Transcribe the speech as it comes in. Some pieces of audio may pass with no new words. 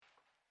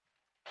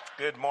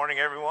Good morning,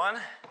 everyone.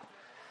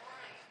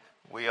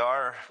 We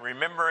are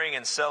remembering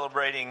and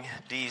celebrating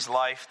Dee's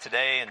life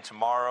today and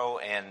tomorrow,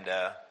 and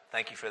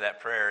thank you for that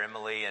prayer,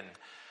 Emily. And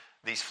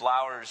these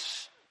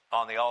flowers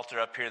on the altar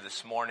up here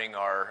this morning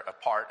are a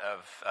part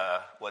of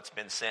what's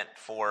been sent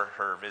for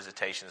her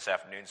visitation this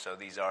afternoon, so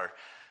these are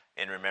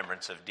in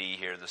remembrance of Dee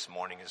here this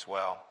morning as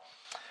well.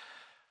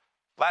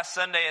 Last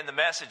Sunday in the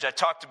message, I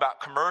talked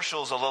about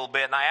commercials a little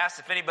bit, and I asked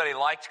if anybody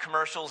liked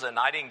commercials, and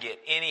I didn't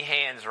get any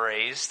hands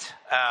raised.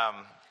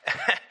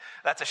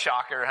 That's a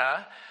shocker,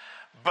 huh?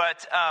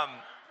 But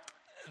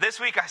this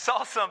week I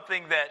saw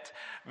something that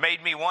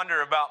made me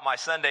wonder about my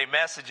Sunday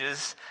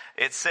messages.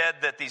 It said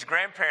that these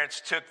grandparents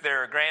took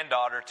their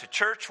granddaughter to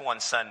church one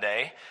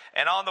Sunday,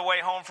 and on the way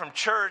home from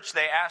church,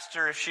 they asked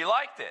her if she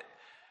liked it.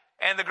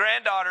 And the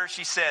granddaughter,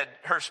 she said,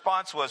 her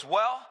response was,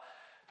 well,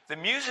 the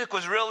music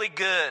was really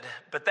good,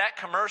 but that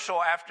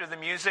commercial after the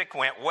music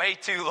went way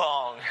too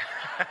long.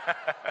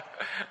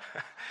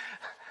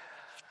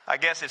 I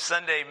guess if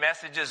Sunday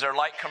messages are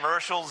like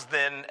commercials,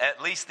 then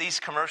at least these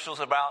commercials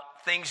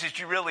about things that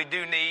you really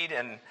do need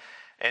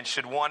and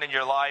should want in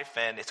your life,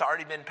 and it's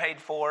already been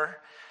paid for.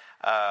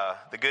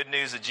 The good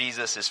news of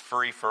Jesus is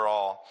free for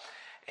all.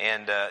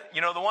 And,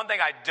 the one thing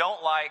I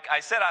don't like, I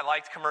said I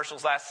liked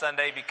commercials last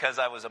Sunday because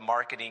I was a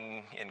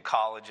marketing in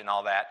college and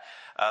all that.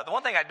 The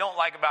one thing I don't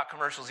like about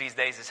commercials these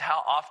days is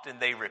how often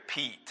they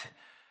repeat.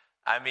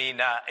 I mean,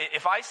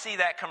 if I see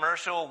that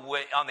commercial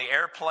on the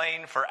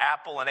airplane for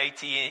Apple and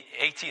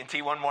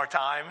AT&T one more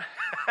time,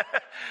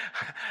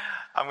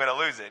 I'm going to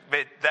lose it.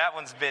 But that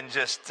one's been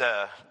just,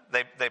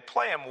 they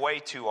play them way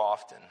too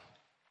often.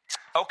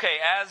 Okay,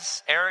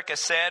 as Erica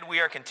said,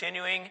 we are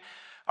continuing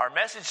our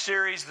message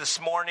series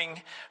this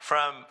morning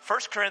from 1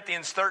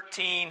 Corinthians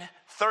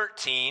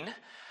 13:13,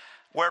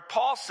 where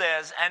Paul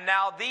says, and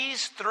now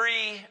these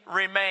three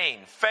remain,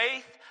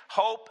 faith,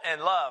 hope,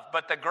 and love.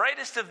 But the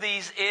greatest of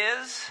these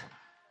is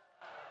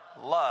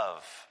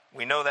love.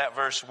 We know that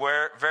verse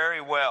very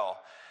well.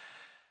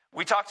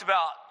 We talked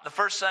about the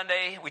first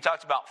Sunday, we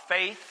talked about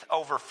faith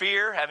over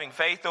fear, having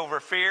faith over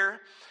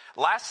fear.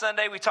 Last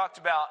Sunday, we talked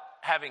about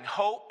having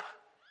hope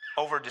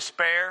over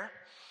despair.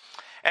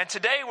 And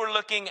today, we're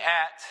looking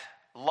at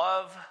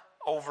love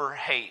over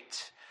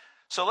hate.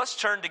 So let's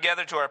turn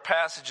together to our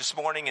passage this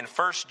morning in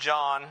 1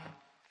 John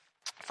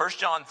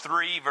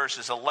 3,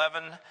 verses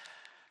 11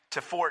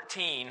 to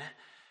 14.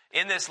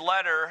 In this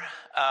letter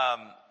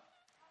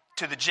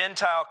to the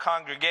Gentile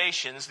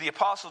congregations, the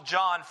Apostle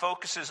John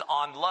focuses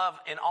on love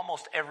in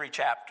almost every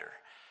chapter.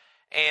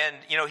 And,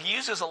 he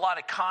uses a lot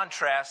of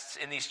contrasts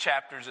in these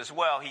chapters as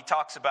well. He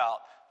talks about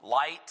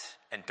light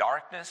and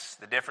darkness,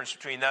 the difference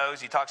between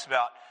those. He talks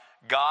about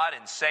God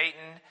and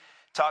Satan,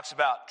 talks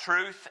about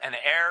truth and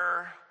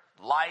error,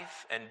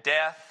 life and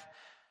death,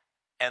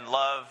 and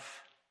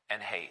love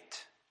and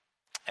hate.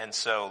 And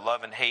so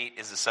love and hate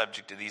is the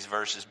subject of these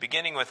verses,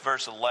 beginning with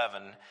verse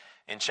 11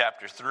 in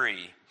chapter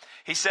 3.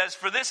 He says,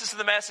 for this is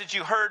the message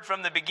you heard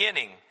from the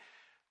beginning.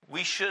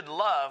 We should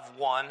love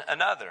one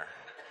another.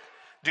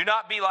 Do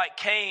not be like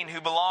Cain,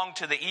 who belonged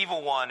to the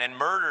evil one and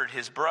murdered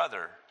his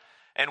brother.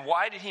 And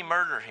why did he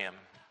murder him?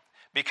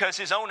 Because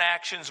his own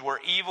actions were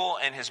evil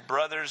and his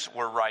brothers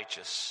were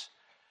righteous.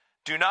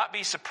 Do not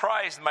be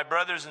surprised, my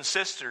brothers and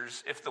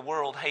sisters, if the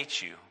world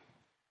hates you.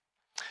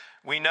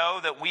 We know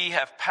that we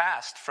have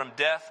passed from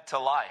death to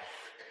life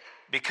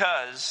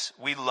because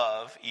we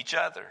love each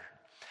other.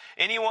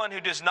 Anyone who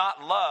does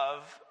not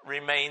love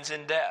remains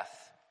in death.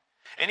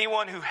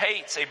 Anyone who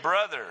hates a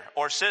brother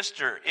or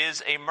sister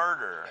is a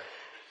murderer.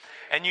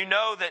 And you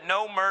know that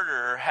no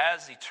murderer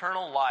has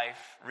eternal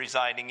life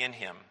residing in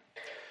him.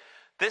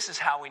 This is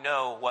how we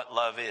know what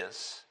love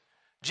is.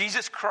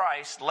 Jesus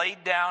Christ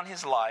laid down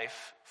his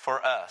life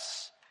for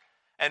us.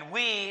 And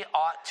we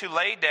ought to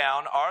lay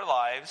down our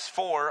lives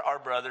for our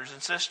brothers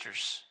and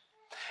sisters.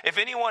 If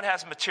anyone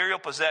has material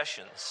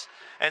possessions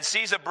and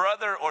sees a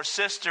brother or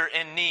sister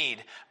in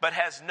need, but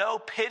has no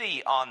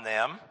pity on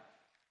them,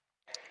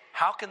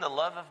 how can the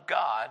love of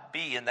God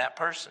be in that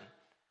person?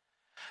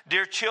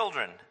 Dear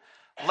children,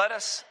 let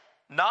us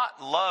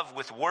not love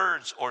with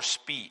words or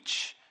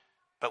speech,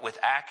 but with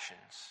actions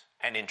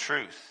and in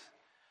truth.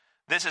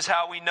 This is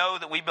how we know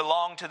that we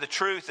belong to the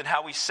truth and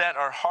how we set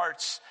our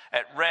hearts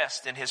at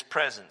rest in his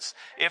presence.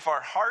 If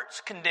our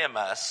hearts condemn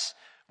us,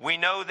 we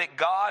know that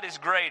God is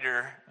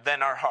greater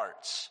than our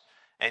hearts,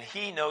 and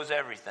he knows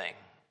everything.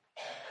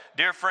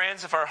 Dear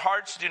friends, if our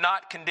hearts do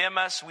not condemn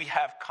us, we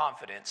have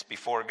confidence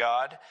before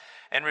God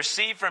and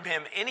receive from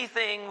him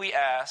anything we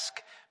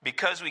ask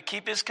because we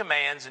keep his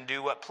commands and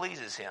do what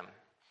pleases him.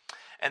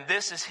 And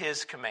this is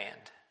his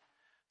command,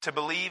 to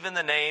believe in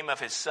the name of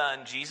his Son,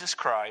 Jesus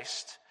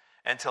Christ,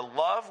 and to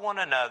love one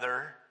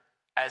another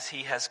as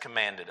he has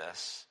commanded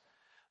us.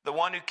 The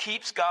one who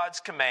keeps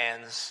God's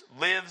commands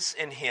lives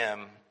in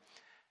him,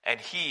 and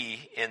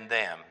he in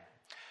them.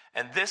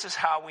 And this is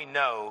how we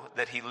know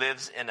that he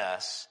lives in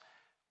us.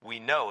 We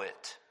know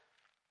it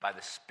by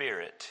the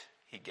Spirit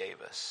he gave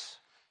us.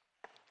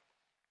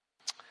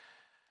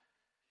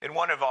 In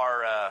one of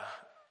our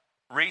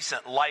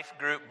recent life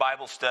group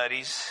Bible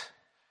studies,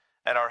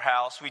 at our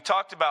house, we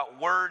talked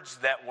about words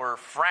that were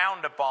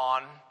frowned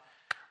upon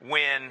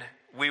when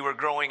we were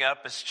growing up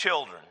as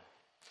children.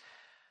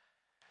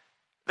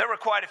 There were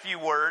quite a few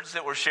words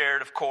that were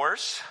shared, of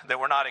course, that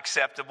were not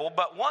acceptable,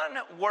 but one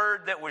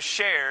word that was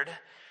shared,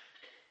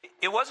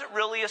 it wasn't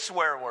really a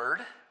swear word,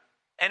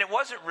 and it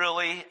wasn't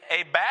really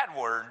a bad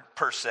word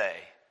per se.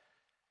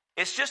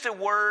 It's just a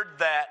word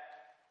that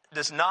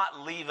does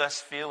not leave us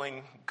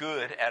feeling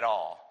good at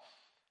all.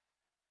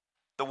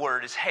 The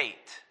word is hate.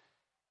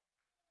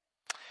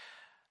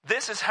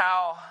 This is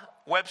how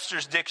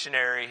Webster's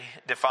dictionary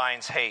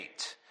defines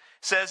hate.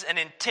 It says, an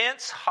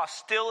intense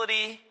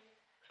hostility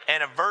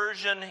and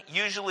aversion,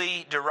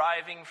 usually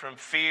deriving from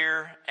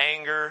fear,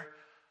 anger,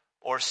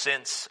 or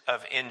sense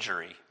of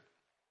injury.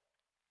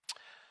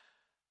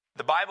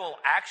 The Bible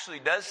actually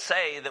does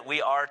say that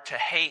we are to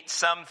hate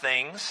some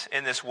things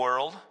in this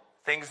world,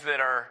 things that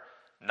are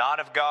not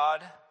of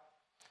God,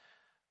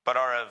 but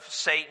are of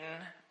Satan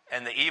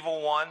and the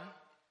evil one.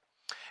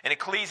 In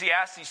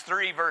Ecclesiastes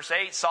 3, verse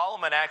 8,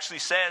 Solomon actually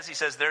says, he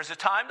says, there's a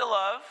time to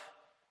love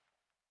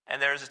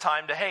and there's a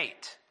time to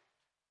hate.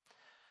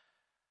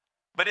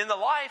 But in the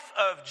life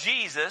of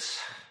Jesus,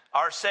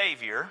 our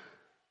Savior,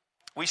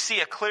 we see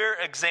a clear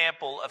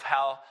example of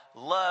how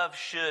love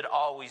should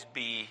always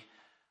be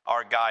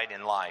our guide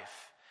in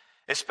life.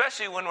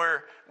 Especially when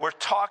we're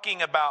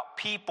talking about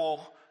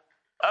people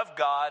of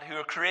God who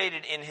are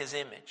created in His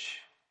image,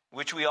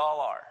 which we all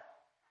are.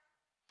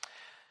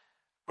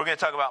 We're going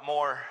to talk about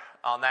more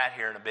on that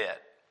here in a bit.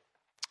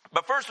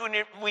 But first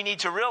we need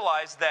to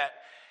realize that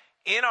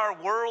in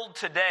our world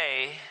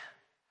today,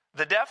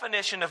 the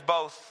definition of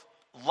both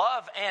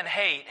love and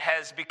hate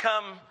has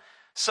become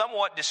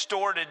somewhat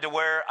distorted to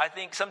where I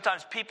think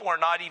sometimes people are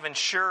not even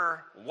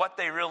sure what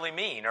they really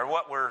mean or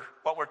what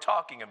we're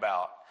talking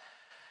about.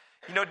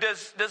 You know,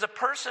 does a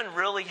person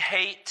really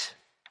hate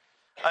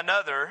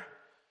another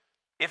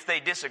if they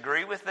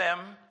disagree with them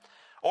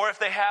or if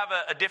they have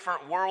a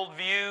different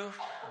worldview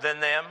than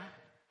them?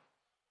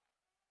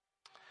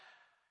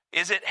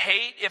 Is it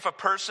hate if a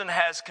person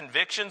has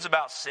convictions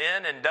about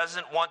sin and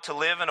doesn't want to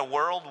live in a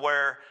world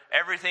where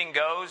everything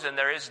goes and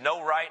there is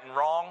no right and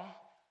wrong?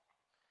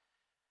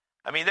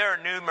 I mean, there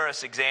are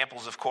numerous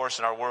examples, of course,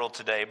 in our world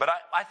today, but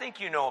I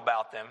think you know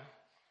about them.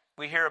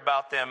 We hear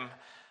about them,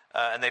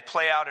 and they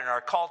play out in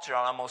our culture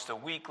on almost a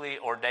weekly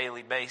or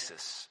daily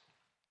basis.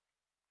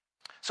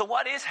 So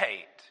what is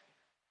hate?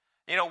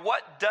 You know,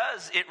 what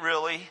does it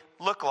really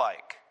look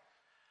like?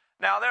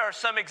 Now, there are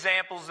some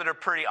examples that are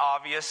pretty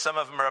obvious. Some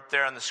of them are up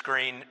there on the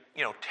screen.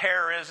 You know,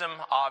 terrorism,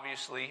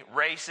 obviously,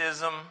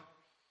 racism,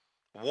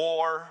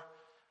 war,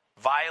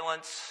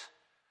 violence,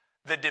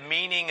 the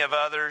demeaning of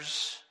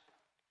others,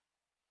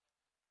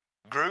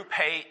 group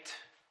hate,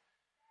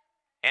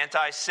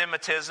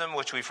 anti-Semitism,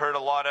 which we've heard a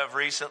lot about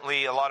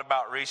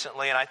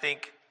recently, and I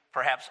think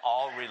perhaps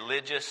all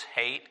religious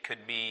hate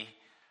could be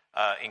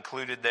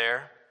included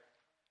there.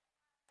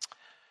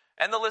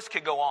 And the list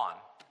could go on.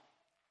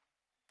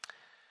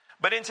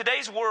 But in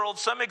today's world,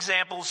 some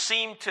examples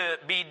seem to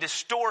be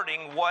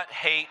distorting what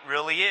hate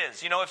really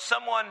is. You know, if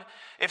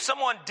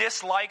someone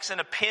dislikes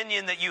an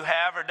opinion that you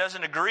have or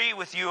doesn't agree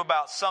with you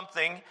about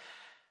something,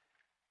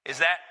 is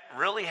that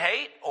really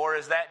hate or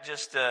is that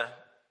just a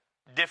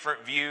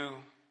different view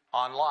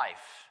on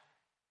life?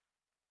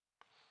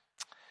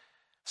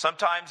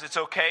 Sometimes it's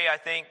okay, I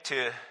think,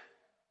 to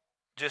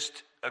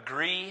just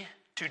agree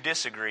to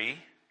disagree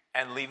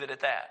and leave it at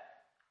that.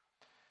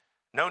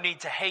 No need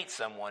to hate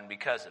someone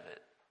because of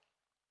it.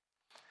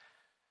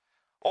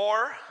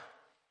 Or,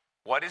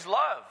 what is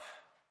love?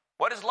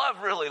 What does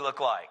love really look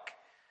like?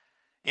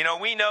 You know,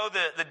 we know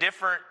the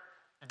different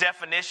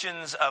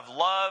definitions of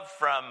love,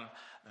 from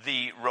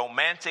the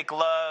romantic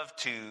love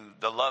to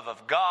the love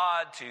of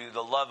God to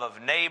the love of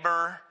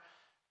neighbor,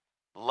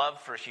 love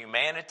for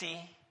humanity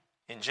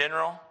in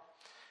general.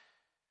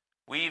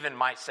 We even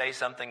might say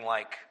something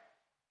like,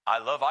 I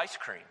love ice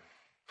cream.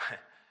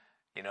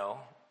 You know,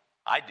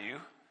 I do.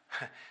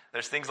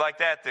 There's things like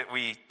that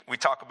we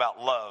talk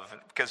about love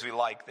because we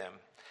like them.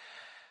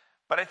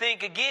 But I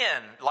think,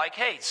 again, like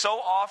hate, so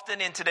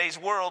often in today's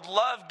world,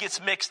 love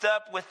gets mixed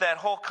up with that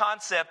whole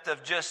concept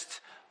of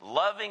just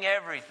loving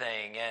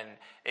everything and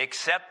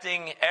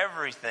accepting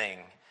everything.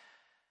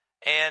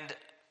 And,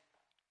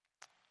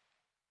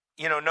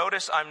 you know,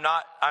 notice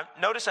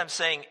I'm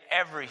saying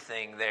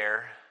everything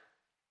there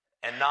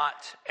and not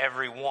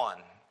everyone.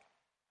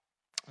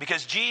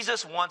 Because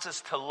Jesus wants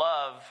us to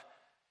love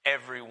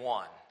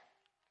everyone,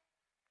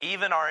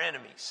 even our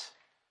enemies.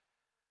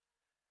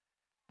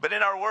 But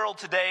in our world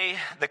today,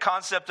 the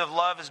concept of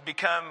love has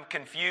become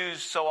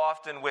confused so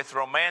often with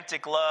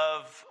romantic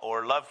love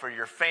or love for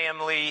your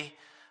family,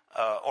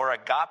 or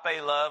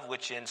agape love,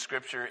 which in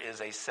Scripture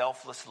is a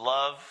selfless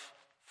love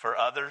for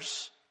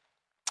others.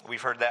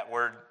 We've heard that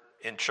word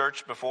in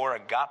church before,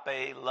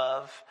 agape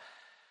love.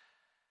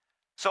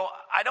 So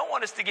I don't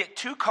want us to get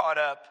too caught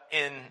up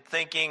in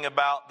thinking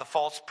about the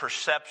false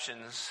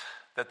perceptions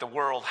that the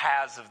world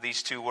has of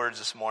these two words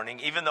this morning,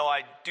 even though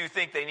I do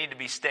think they need to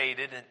be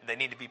stated and they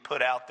need to be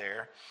put out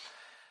there.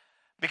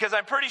 Because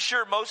I'm pretty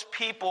sure most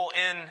people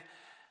in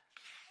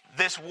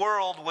this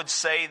world would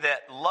say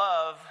that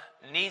love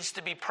needs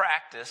to be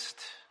practiced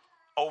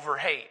over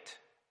hate.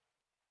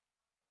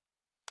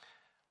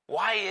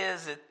 Why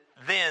is it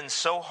then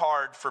so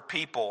hard for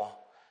people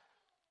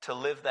to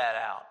live that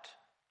out?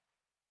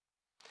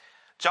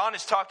 John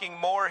is talking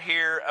more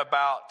here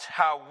about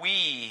how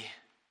we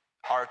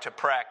are to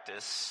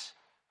practice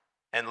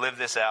and live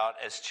this out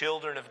as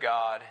children of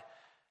God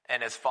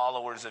and as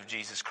followers of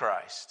Jesus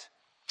Christ.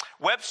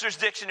 Webster's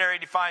dictionary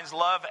defines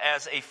love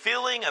as a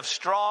feeling of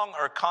strong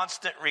or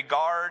constant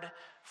regard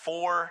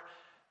for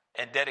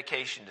and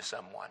dedication to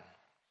someone.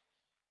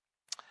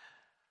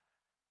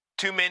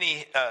 To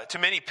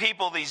many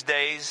people these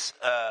days,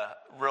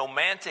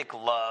 romantic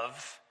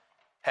love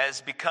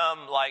has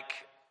become like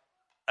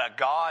a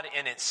god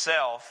in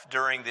itself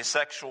during the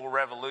sexual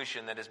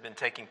revolution that has been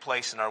taking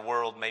place in our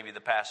world maybe the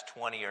past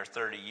 20 or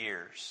 30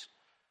 years.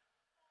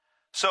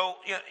 So,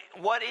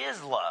 what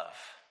is love?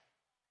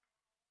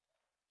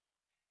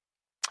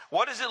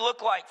 What does it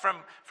look like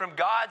from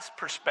God's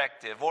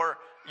perspective or,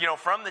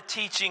 from the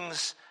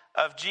teachings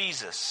of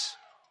Jesus?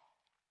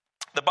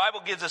 The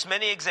Bible gives us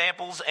many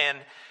examples, and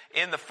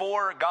in the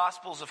 4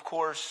 Gospels, of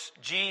course,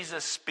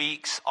 Jesus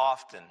speaks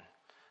often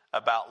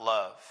about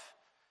love.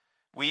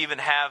 We even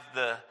have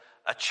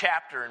a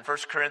chapter in 1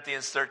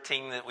 Corinthians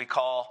 13 that we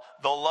call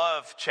the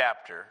love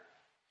chapter.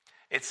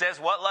 It says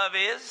what love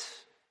is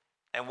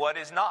and what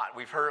is not.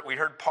 We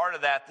heard part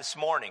of that this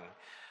morning.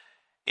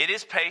 It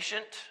is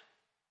patient.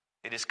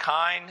 It is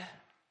kind.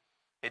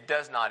 It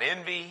does not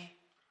envy.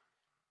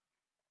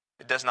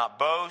 It does not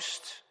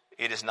boast.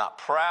 It is not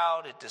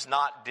proud. It does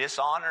not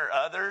dishonor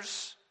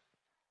others.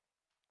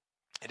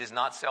 It is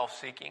not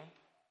self-seeking.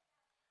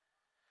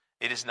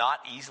 It is not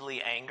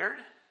easily angered.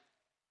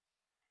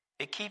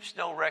 It keeps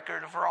no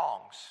record of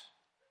wrongs.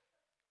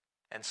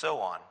 And so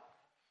on.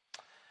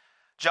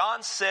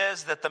 John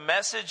says that the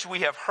message we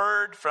have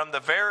heard from the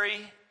very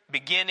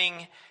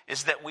beginning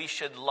is that we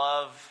should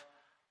love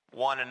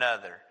one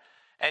another.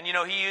 And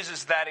he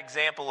uses that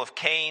example of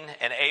Cain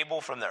and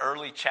Abel from the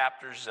early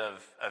chapters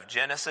of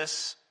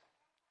Genesis.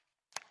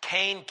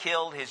 Cain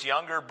killed his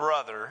younger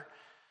brother,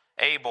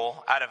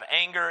 Abel, out of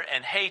anger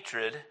and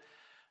hatred,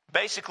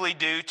 basically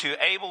due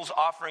to Abel's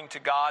offering to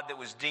God that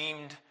was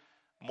deemed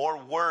more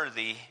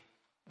worthy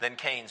than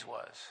Cain's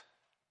was.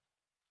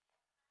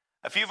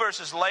 A few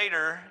verses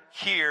later,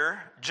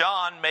 here,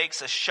 John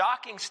makes a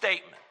shocking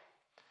statement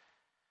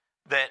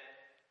that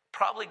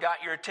probably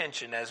got your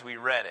attention as we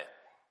read it.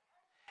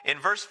 In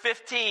verse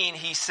 15,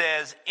 he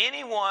says,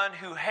 anyone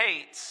who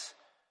hates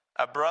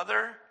a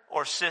brother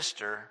or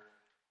sister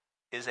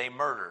is a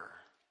murderer.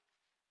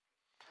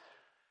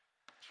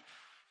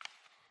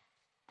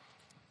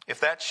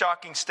 If that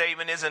shocking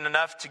statement isn't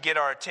enough to get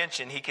our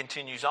attention, he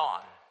continues on.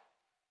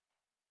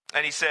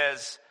 And he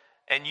says,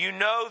 and you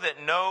know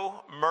that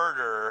no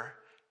murderer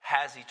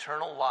has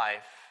eternal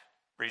life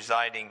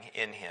residing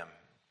in him.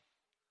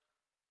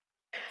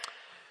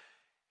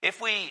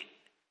 If we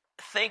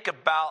think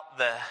about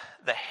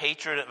the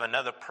hatred of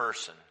another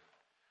person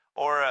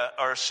or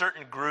a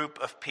certain group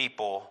of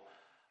people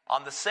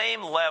on the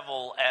same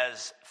level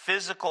as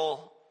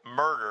physical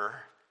murder,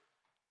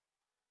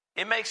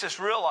 it makes us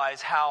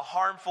realize how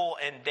harmful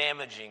and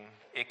damaging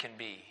it can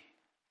be.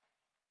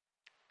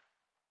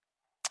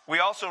 We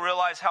also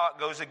realize how it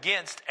goes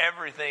against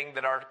everything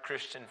that our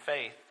Christian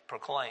faith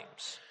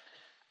proclaims.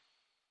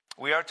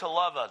 We are to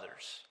love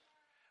others.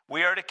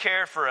 We are to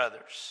care for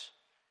others,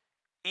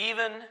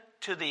 even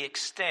to the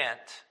extent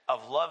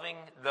of loving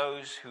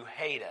those who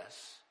hate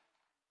us.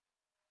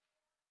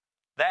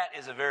 That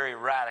is a very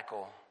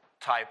radical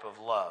type of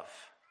love.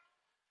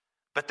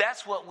 But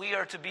that's what we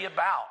are to be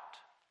about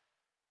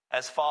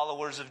as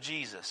followers of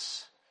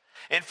Jesus.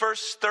 In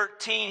verse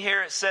 13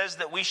 here it says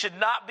that we should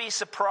not be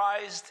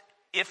surprised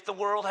if the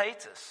world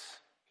hates us.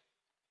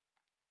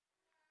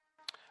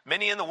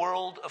 Many in the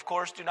world, of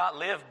course, do not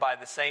live by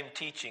the same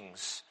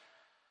teachings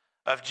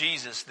of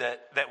Jesus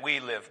that we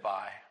live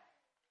by.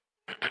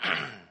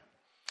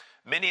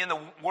 Many in the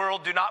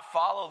world do not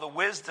follow the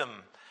wisdom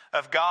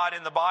of God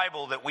in the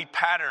Bible that we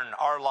pattern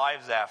our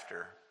lives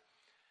after.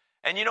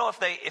 And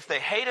if they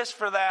hate us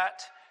for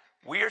that,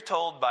 we are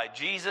told by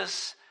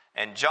Jesus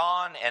and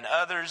John and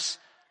others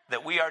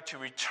that we are to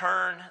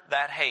return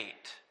that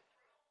hate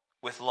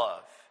with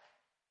love.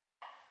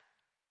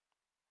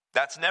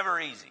 That's never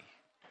easy.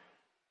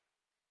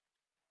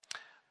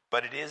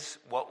 But it is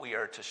what we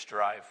are to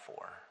strive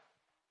for.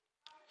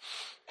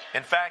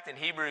 In fact, in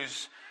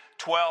Hebrews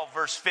 12,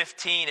 verse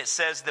 15, it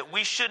says that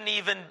we shouldn't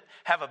even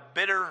have a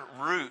bitter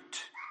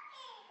root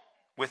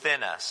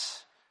within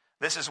us.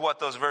 This is what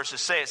those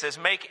verses say. It says,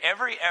 make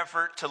every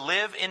effort to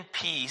live in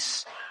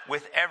peace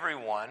with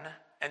everyone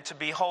and to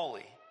be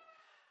holy.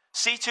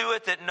 See to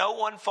it that no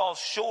one falls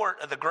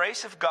short of the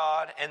grace of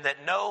God and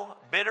that no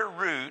bitter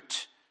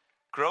root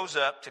grows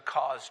up to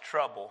cause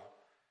trouble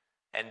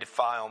and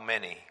defile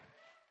many.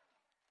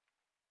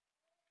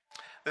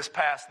 This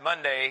past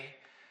Monday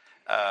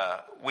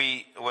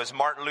was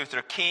Martin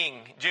Luther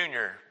King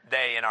Jr.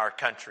 Day in our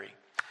country.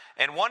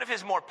 And one of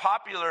his more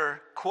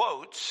popular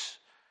quotes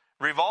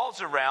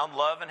revolves around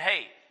love and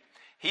hate.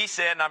 He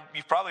said, and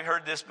you've probably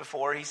heard this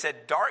before, he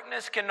said,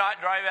 "Darkness cannot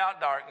drive out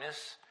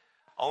darkness.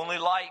 Only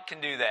light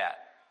can do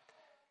that.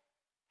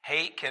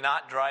 Hate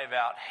cannot drive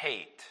out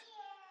hate.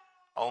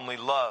 Only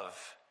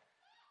love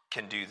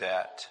can do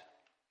that."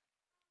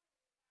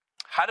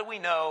 How do we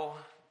know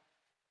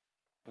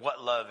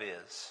what love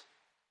is?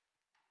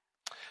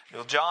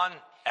 Well,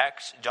 John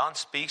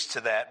speaks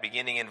to that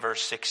beginning in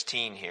verse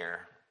 16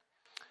 here.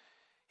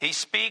 He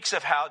speaks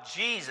of how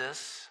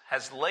Jesus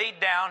has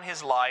laid down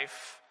his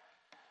life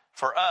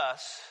for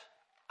us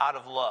out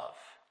of love.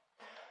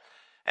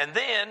 And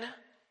then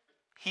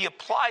he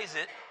applies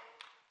it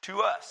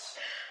to us.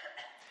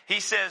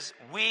 He says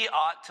we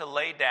ought to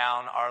lay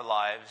down our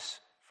lives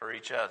for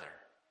each other.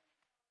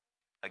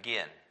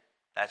 Again,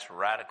 that's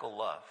radical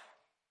love.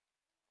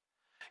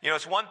 You know,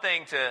 it's one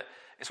thing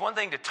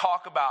to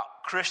talk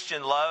about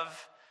Christian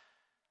love.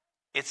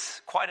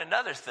 It's quite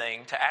another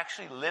thing to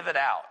actually live it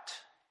out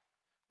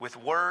with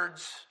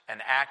words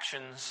and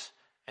actions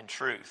and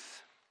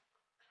truth.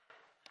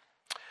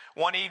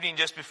 One evening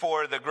just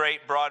before the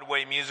great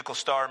Broadway musical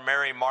star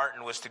Mary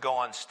Martin was to go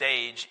on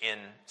stage in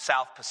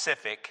South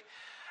Pacific,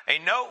 a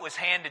note was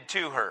handed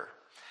to her.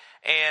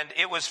 And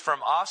it was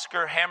from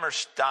Oscar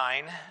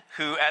Hammerstein,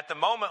 who at the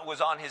moment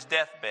was on his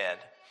deathbed.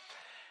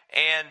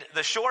 And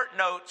the short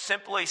note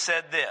simply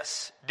said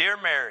this: "Dear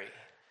Mary,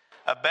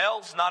 a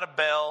bell's not a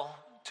bell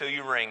till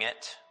you ring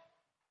it.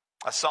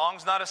 A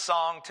song's not a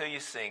song till you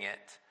sing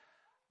it.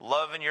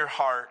 Love in your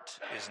heart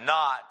is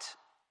not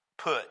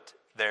put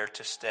there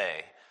to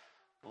stay.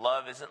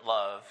 Love isn't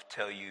love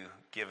till you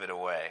give it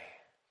away."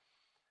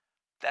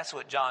 That's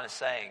what John is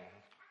saying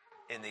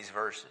in these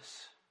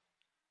verses.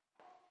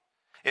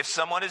 If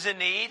someone is in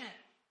need,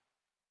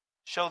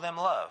 show them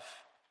love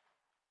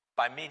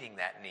by meeting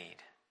that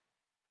need.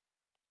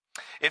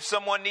 If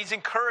someone needs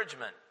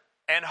encouragement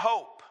and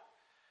hope,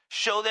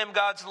 show them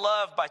God's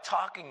love by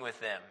talking with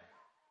them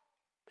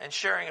and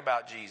sharing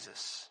about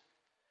Jesus.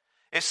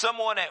 If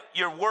someone at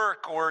your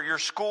work or your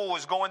school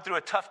is going through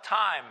a tough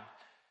time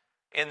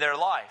in their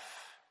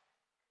life,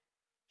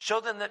 show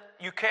them that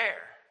you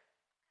care.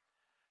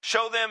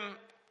 Show them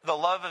the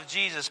love of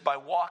Jesus by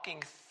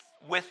walking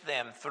with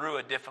them through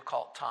a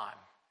difficult time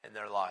in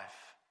their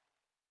life.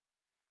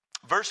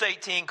 Verse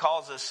 18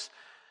 calls us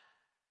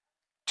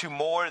to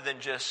more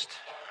than just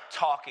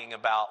talking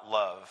about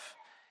love.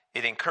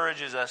 It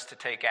encourages us to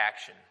take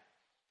action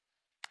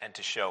and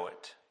to show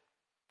it.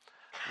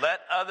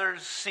 Let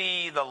others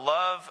see the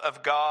love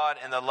of God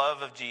and the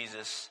love of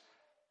Jesus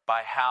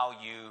by how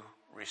you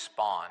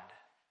respond.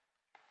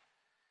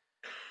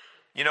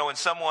 You know, when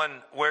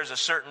someone wears a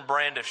certain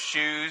brand of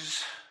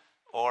shoes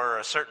or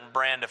a certain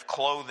brand of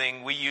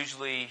clothing, we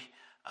usually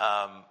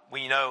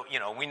we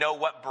know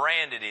what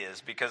brand it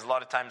is, because a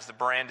lot of times the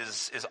brand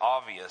is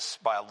obvious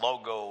by a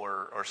logo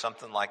or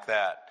something like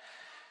that.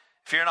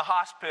 If you're in a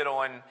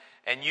hospital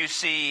and you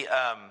see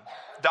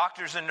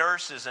doctors and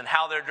nurses and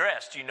how they're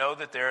dressed, you know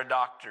that they're a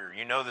doctor,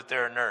 you know that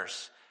they're a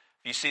nurse.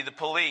 If you see the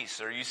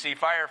police or you see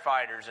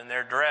firefighters and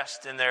they're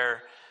dressed in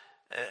their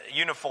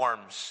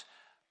uniforms,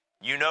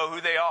 you know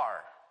who they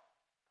are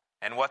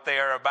and what they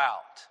are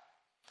about.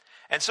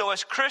 And so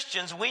as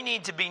Christians, we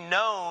need to be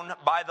known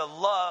by the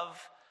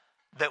love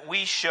that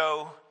we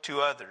show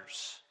to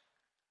others.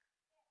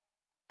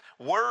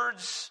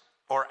 Words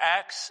or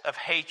acts of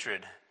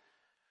hatred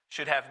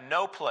should have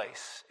no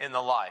place in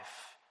the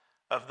life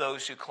of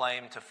those who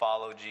claim to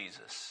follow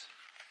Jesus.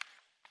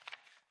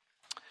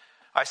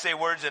 I say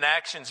words and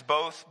actions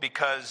both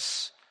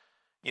because,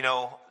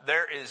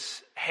 there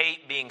is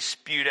hate being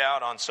spewed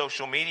out on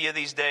social media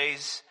these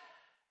days,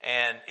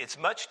 and it's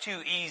much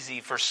too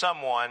easy for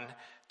someone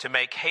to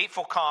make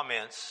hateful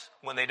comments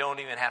when they don't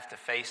even have to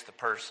face the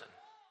person.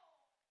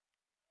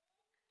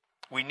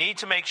 We need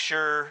to make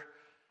sure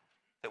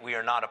that we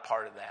are not a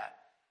part of that.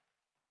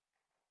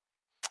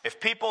 If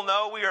people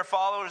know we are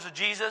followers of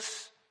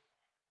Jesus,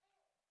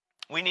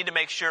 we need to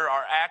make sure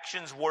our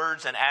actions,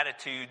 words, and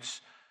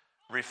attitudes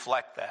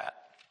reflect that.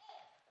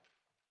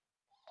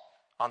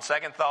 On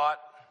second thought,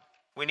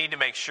 we need to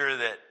make sure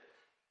that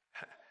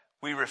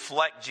we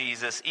reflect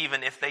Jesus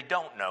even if they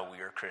don't know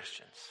we are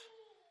Christians.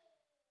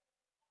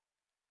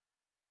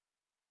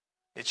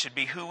 It should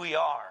be who we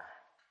are.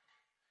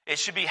 It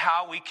should be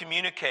how we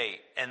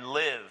communicate and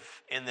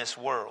live in this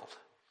world.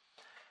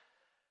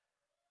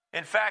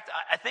 In fact,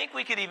 I think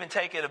we could even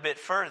take it a bit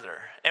further.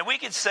 And we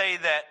could say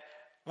that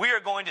we are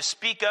going to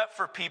speak up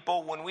for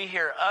people when we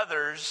hear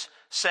others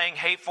saying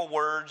hateful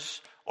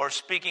words or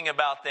speaking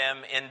about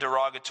them in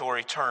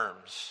derogatory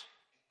terms.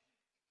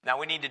 Now,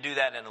 we need to do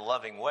that in a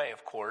loving way,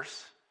 of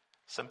course.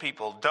 Some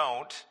people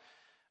don't.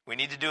 We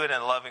need to do it in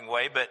a loving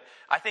way, but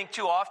I think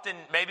too often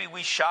maybe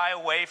we shy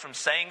away from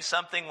saying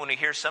something when we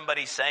hear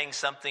somebody saying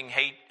something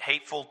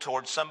hateful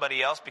towards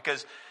somebody else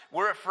because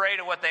we're afraid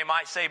of what they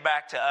might say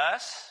back to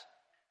us,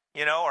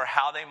 or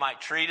how they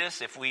might treat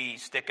us if we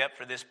stick up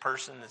for this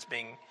person that's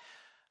being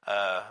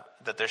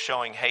that they're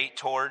showing hate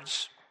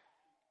towards.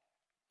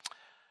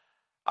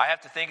 I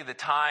have to think of the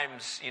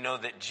times,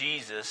 that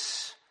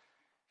Jesus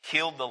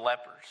healed the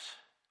lepers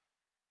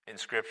in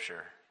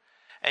Scripture.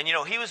 And,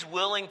 he was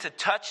willing to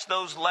touch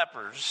those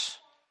lepers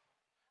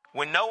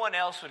when no one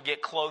else would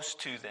get close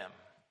to them.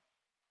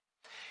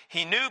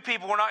 He knew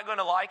people were not going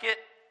to like it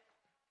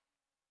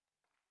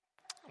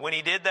when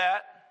he did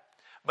that,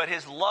 but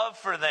his love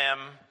for them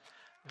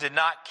did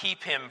not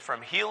keep him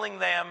from healing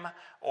them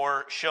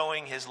or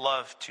showing his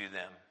love to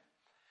them.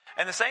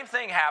 And the same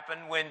thing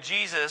happened when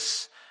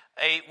Jesus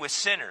ate with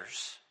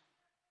sinners.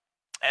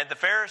 And the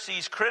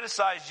Pharisees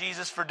criticized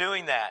Jesus for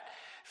doing that.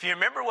 If you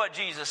remember what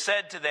Jesus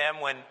said to them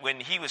when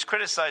he was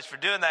criticized for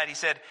doing that, he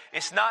said,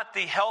 "It's not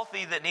the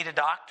healthy that need a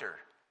doctor,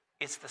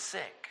 it's the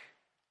sick."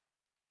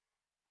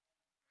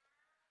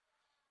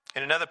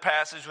 In another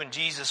passage, when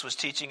Jesus was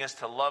teaching us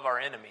to love our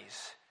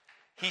enemies,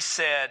 he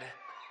said,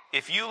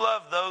 "If you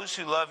love those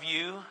who love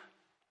you,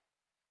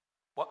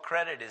 what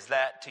credit is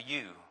that to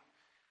you?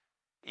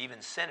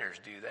 Even sinners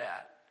do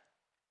that."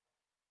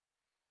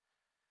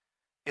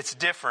 It's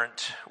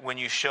different when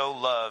you show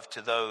love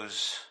to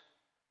those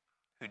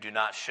who do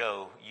not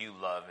show you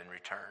love in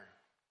return.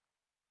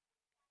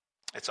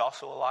 It's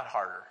also a lot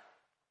harder.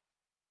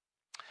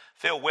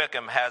 Phil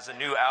Wickham has a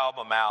new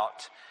album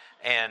out,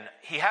 and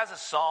he has a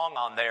song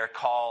on there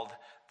called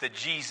 "The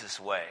Jesus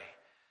Way."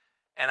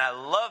 And I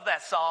love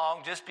that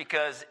song just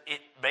because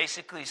it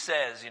basically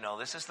says,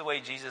 this is the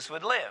way Jesus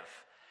would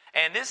live.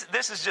 And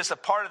this is just a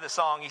part of the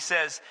song. He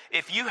says,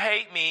 "If you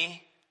hate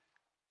me,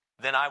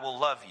 then I will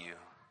love you.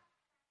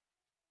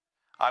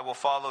 I will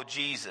follow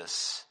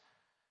Jesus,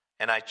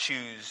 and I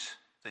choose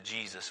the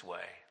Jesus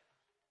way."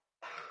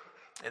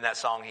 In that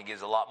song, he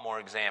gives a lot more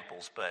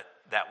examples, but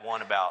that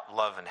one about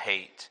love and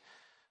hate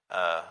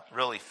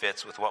really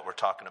fits with what we're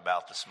talking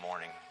about this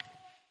morning.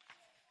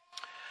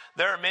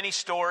 There are many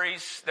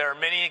stories, there are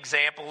many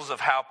examples of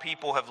how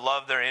people have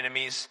loved their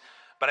enemies,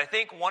 but I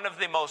think one of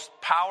the most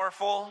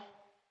powerful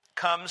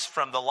comes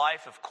from the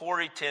life of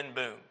Corrie ten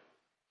Boom.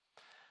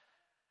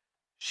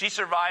 She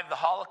survived the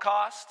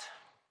Holocaust,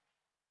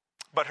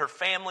 but her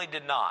family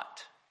did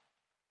not.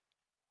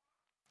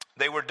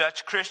 They were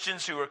Dutch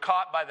Christians who were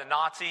caught by the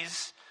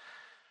Nazis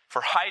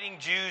for hiding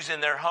Jews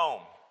in their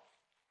home.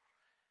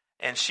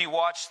 And she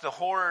watched the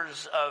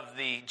horrors of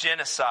the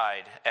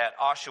genocide at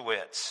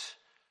Auschwitz,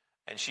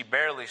 and she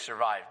barely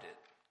survived it.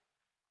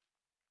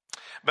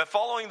 But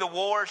following the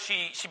war,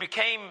 she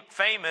became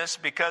famous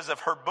because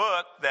of her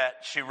book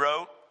that she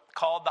wrote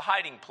called The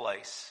Hiding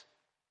Place.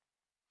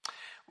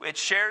 It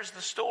shares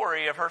the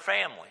story of her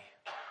family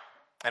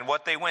and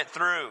what they went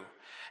through.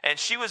 And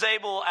she was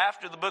able,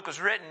 after the book was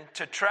written,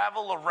 to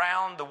travel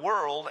around the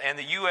world and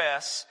the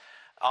U.S.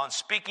 on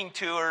speaking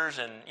tours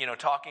and,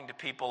 talking to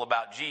people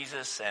about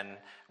Jesus and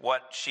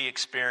what she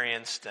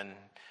experienced and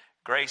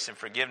grace and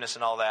forgiveness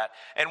and all that.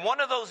 And one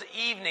of those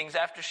evenings,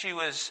 after she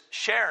was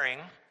sharing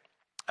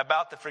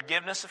about the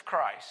forgiveness of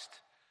Christ,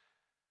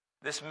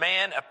 this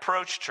man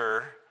approached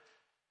her,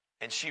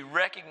 and she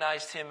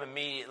recognized him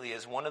immediately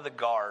as one of the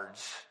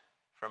guards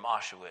from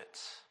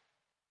Auschwitz.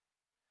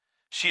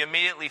 She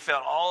immediately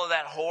felt all of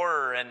that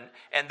horror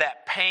and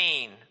that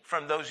pain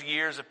from those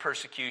years of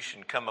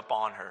persecution come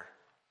upon her.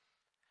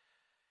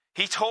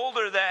 He told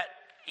her that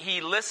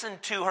he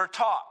listened to her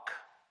talk,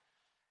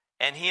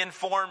 and he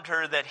informed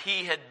her that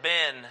he had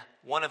been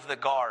one of the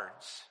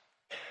guards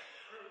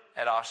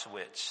at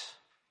Auschwitz.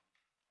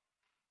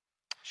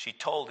 She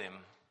told him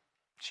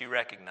she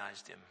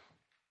recognized him.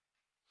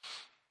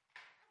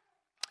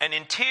 And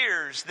in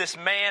tears, this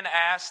man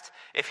asked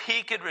if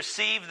he could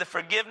receive the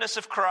forgiveness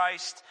of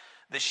Christ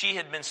that she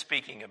had been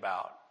speaking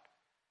about.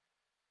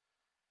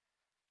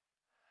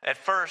 At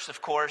first,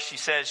 of course, she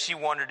says she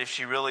wondered if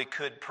she really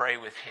could pray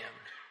with him,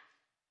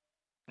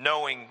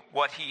 knowing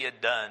what he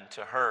had done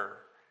to her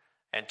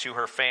and to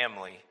her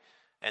family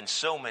and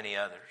so many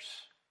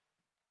others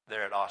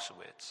there at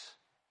Auschwitz.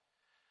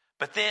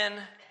 But then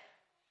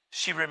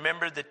she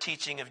remembered the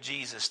teaching of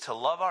Jesus to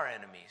love our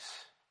enemies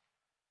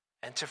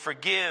and to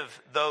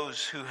forgive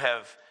those who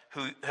have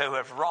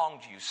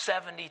wronged you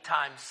 70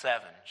 times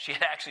 7. She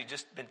had actually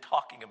just been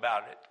talking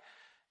about it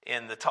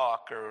in the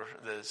talk or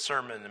the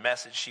sermon, the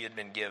message she had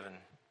been given.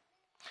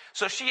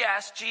 So she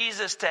asked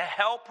Jesus to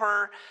help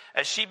her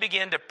as she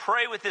began to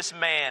pray with this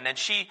man. And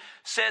she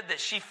said that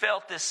she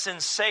felt this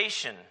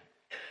sensation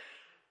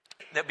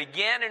that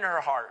began in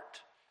her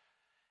heart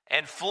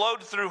and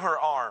flowed through her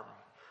arm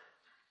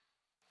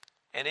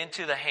and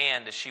into the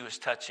hand as she was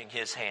touching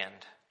his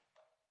hand.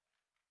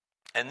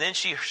 And then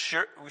she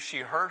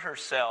heard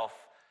herself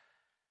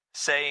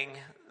saying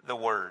the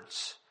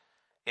words,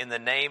 "In the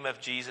name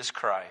of Jesus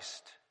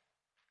Christ,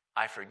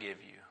 I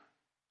forgive you."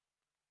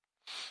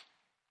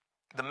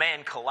 The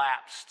man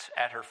collapsed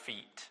at her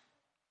feet.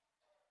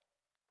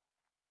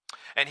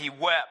 And he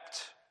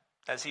wept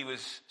as he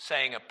was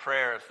saying a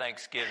prayer of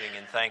thanksgiving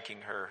and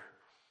thanking her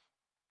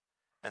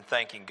and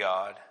thanking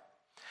God.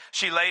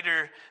 She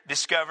later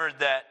discovered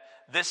that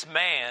this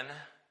man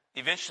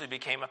eventually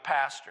became a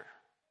pastor.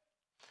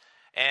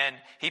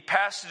 And he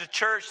pastored a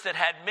church that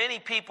had many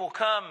people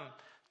come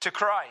to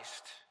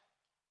Christ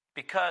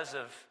because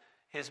of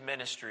his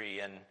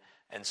ministry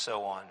and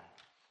so on.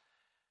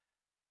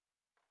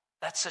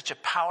 That's such a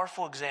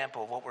powerful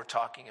example of what we're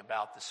talking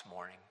about this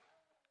morning.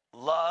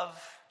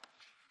 Love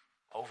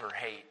over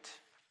hate.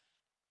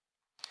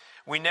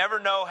 We never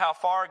know how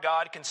far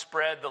God can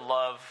spread the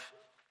love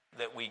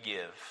that we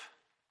give.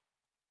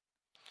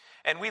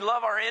 And we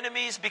love our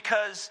enemies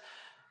because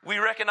we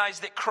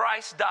recognize that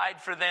Christ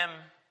died for them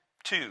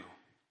too.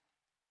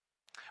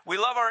 We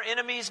love our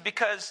enemies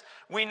because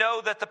we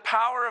know that the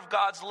power of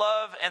God's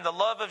love and the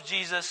love of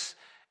Jesus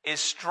is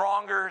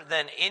stronger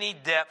than any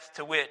depth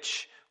to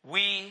which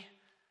we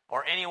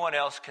or anyone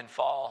else can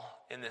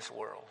fall in this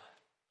world.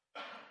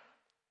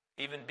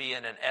 Even being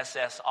an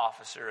SS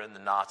officer in the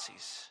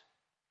Nazis.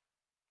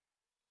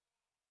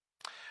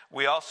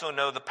 We also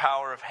know the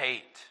power of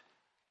hate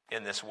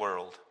in this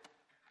world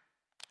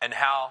and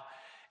how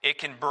it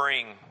can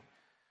bring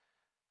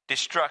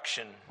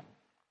destruction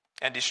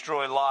and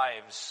destroy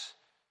lives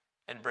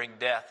and bring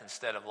death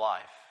instead of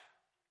life.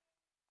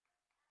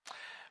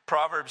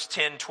 Proverbs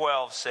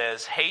 10:12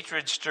 says,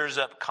 hatred stirs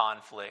up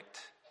conflict,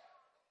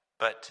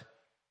 but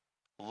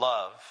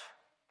love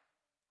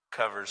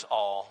covers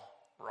all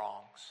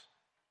wrongs.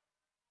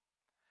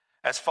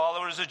 As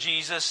followers of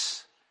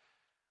Jesus,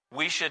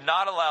 we should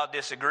not allow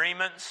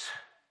disagreements,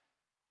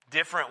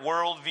 different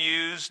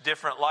worldviews,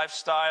 different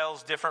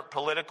lifestyles, different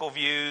political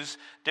views,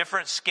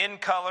 different skin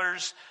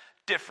colors,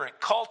 different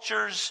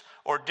cultures,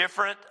 or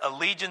different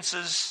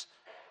allegiances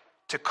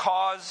to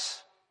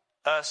cause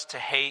us to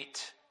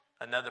hate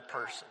another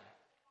person.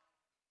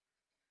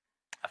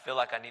 I feel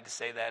like I need to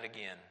say that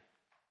again.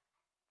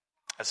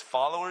 As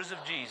followers of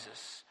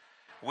Jesus,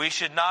 we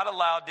should not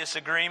allow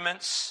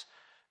disagreements,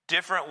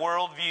 different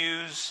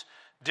worldviews,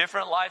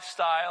 different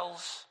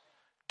lifestyles,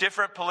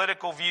 different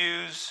political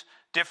views,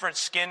 different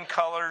skin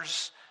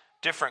colors,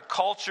 different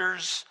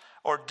cultures,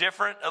 or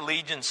different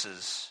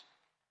allegiances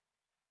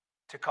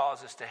to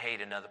cause us to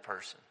hate another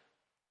person.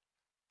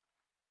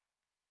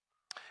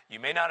 You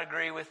may not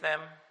agree with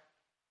them.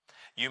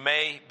 You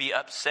may be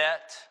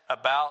upset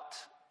about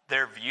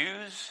their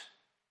views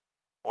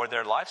or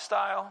their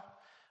lifestyle,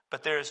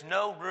 but there is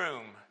no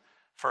room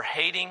for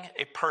hating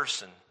a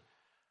person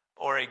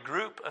or a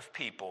group of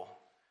people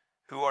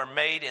who are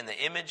made in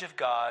the image of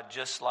God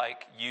just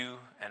like you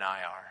and I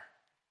are.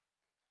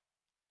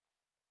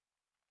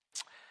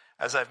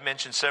 As I've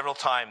mentioned several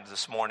times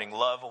this morning,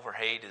 love over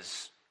hate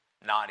is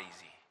not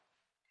easy.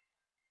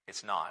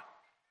 It's not.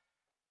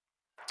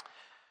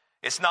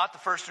 It's not the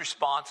first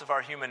response of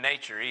our human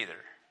nature either.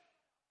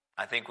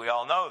 I think we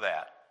all know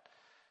that.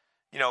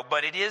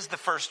 But it is the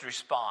first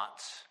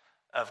response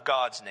of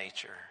God's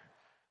nature,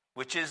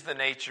 which is the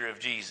nature of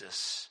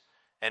Jesus,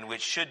 and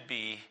which should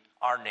be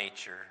our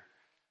nature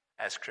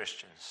as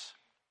Christians.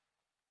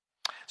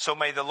 So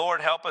may the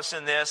Lord help us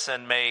in this,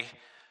 and may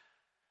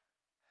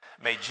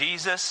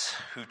Jesus,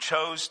 who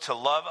chose to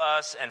love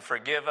us and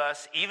forgive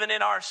us, even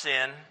in our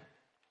sin,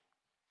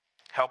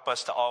 help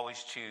us to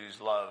always choose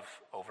love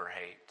over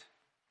hate.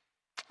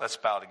 Let's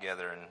bow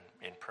together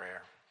in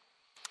prayer.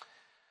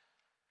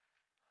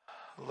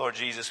 Lord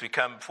Jesus, we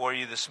come before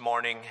you this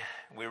morning.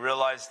 We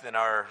realize that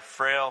our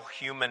frail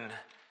human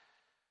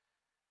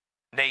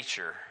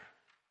nature,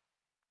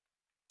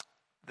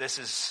 this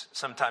is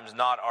sometimes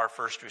not our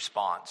first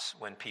response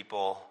when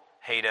people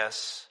hate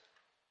us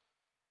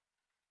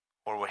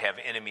or we have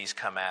enemies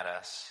come at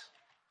us.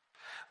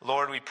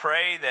 Lord, we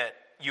pray that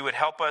you would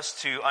help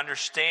us to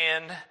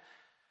understand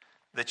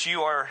that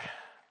you are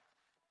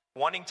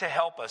wanting to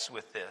help us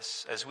with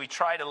this as we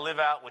try to live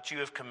out what you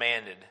have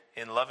commanded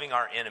in loving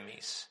our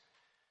enemies.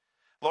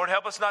 Lord,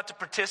 help us not to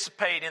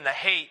participate in the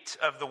hate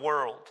of the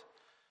world.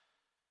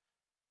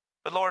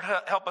 But Lord,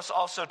 help us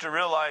also to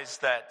realize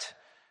that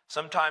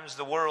sometimes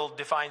the world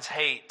defines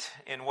hate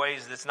in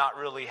ways that's not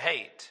really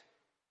hate.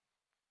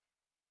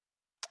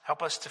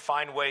 Help us to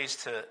find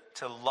ways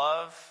to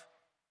love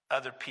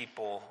other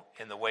people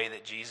in the way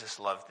that Jesus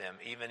loved them,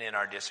 even in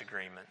our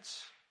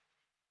disagreements.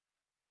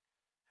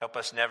 Help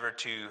us never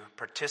to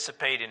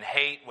participate in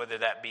hate, whether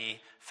that be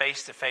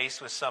face-to-face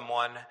with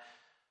someone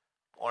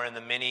or in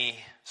the many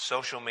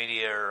social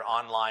media or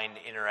online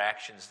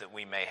interactions that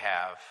we may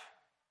have.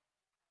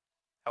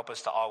 Help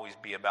us to always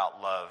be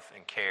about love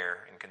and care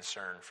and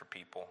concern for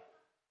people.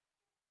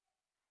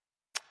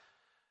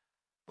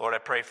 Lord, I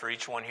pray for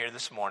each one here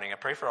this morning. I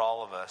pray for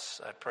all of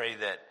us. I pray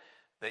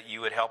that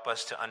you would help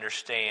us to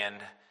understand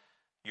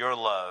your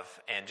love.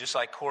 And just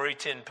like Corrie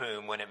ten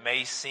Boom, when it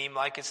may seem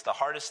like it's the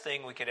hardest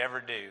thing we could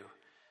ever do,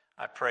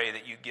 I pray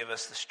that you give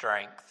us the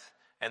strength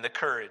and the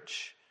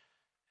courage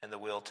and the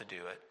will to do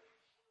it.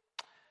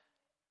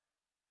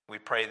 We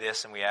pray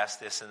this and we ask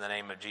this in the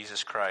name of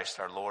Jesus Christ,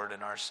 our Lord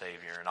and our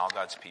Savior. And all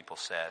God's people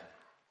said,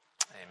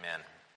 amen.